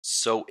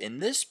So in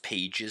this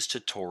Pages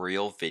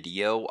tutorial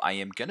video, I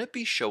am going to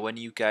be showing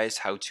you guys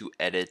how to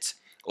edit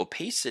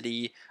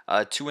opacity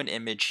to an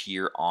image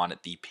here on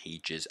the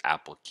Pages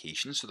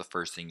application. So the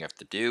first thing you have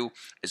to do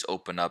is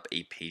open up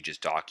a Pages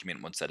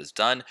document. Once that is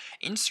done,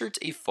 insert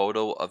a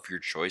photo of your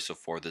choice. So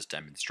for this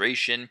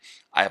demonstration,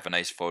 I have a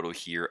nice photo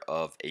here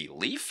of a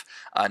leaf.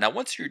 Now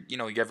once you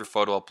have your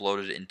photo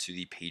uploaded into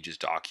the Pages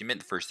document,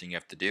 the first thing you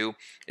have to do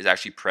is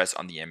actually press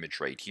on the image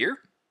right here.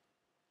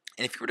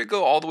 And if you were to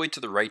go all the way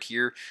to the right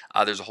here,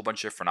 there's a whole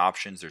bunch of different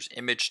options. There's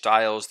image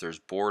styles, there's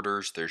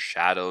borders, there's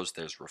shadows,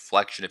 there's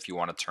reflection if you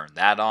want to turn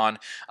that on.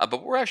 But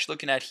what we're actually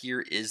looking at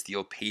here is the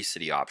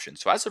opacity option.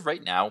 So as of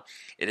right now,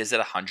 it is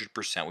at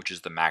 100%, which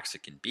is the max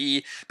it can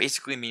be.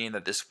 Basically meaning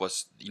that this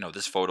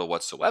photo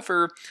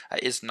whatsoever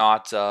is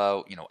not,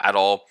 at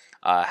all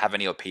have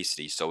any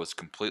opacity. So it's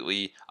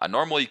completely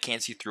normal. You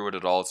can't see through it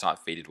at all. It's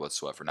not faded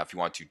whatsoever. Now, if you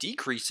want to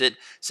decrease it,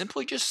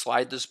 simply just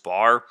slide this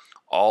bar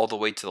all the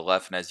way to the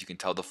left, and as you can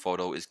tell, the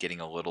photo is getting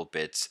a little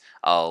bit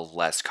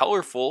less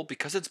colorful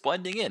because it's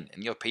blending in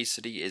and the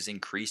opacity is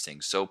increasing.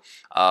 So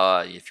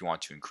if you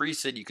want to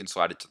increase it, you can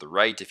slide it to the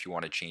right. If you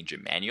want to change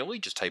it manually,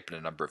 just type in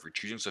a number of your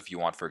choosing. So if you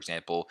want, for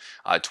example,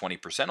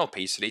 20%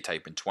 opacity,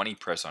 type in 20,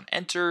 press on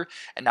enter,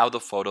 and now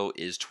the photo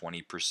is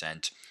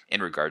 20%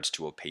 in regards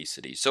to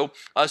opacity. So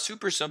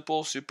super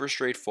simple, super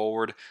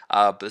straightforward.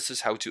 But this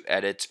is how to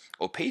edit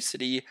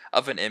opacity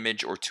of an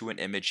image or to an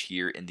image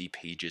here in the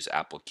Pages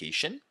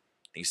application.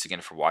 Thanks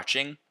again for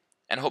watching,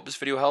 and I hope this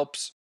video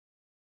helps.